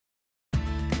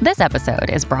This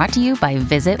episode is brought to you by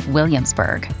Visit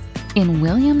Williamsburg. In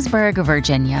Williamsburg,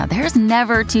 Virginia, there's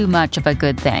never too much of a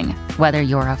good thing. Whether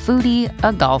you're a foodie,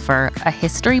 a golfer, a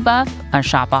history buff, a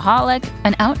shopaholic,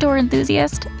 an outdoor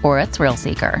enthusiast, or a thrill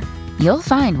seeker, you'll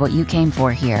find what you came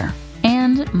for here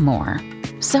and more.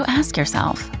 So ask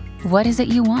yourself, what is it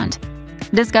you want?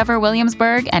 Discover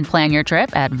Williamsburg and plan your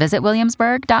trip at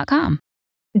visitwilliamsburg.com.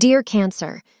 Dear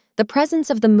Cancer, the presence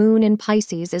of the moon in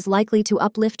Pisces is likely to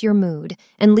uplift your mood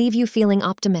and leave you feeling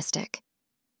optimistic.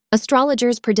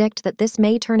 Astrologers predict that this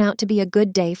may turn out to be a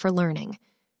good day for learning.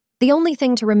 The only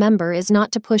thing to remember is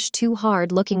not to push too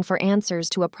hard looking for answers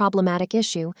to a problematic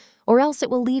issue, or else it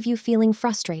will leave you feeling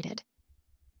frustrated.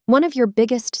 One of your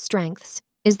biggest strengths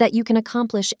is that you can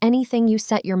accomplish anything you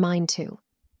set your mind to.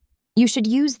 You should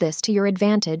use this to your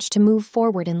advantage to move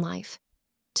forward in life.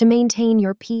 To maintain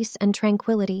your peace and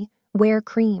tranquility, wear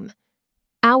cream.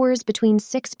 Hours between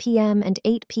 6 p.m. and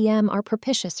 8 p.m. are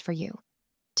propitious for you.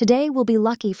 Today will be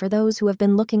lucky for those who have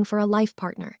been looking for a life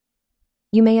partner.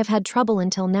 You may have had trouble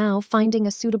until now finding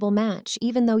a suitable match,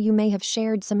 even though you may have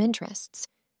shared some interests.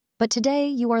 But today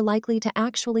you are likely to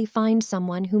actually find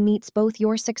someone who meets both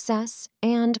your success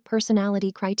and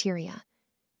personality criteria.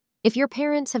 If your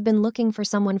parents have been looking for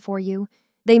someone for you,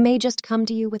 they may just come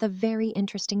to you with a very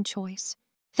interesting choice.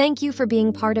 Thank you for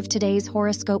being part of today's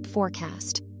horoscope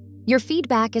forecast. Your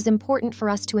feedback is important for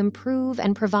us to improve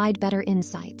and provide better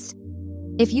insights.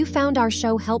 If you found our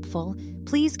show helpful,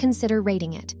 please consider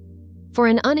rating it. For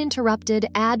an uninterrupted,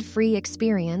 ad-free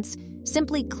experience,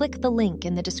 simply click the link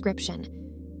in the description.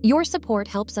 Your support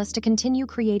helps us to continue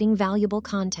creating valuable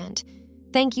content.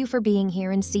 Thank you for being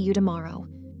here and see you tomorrow.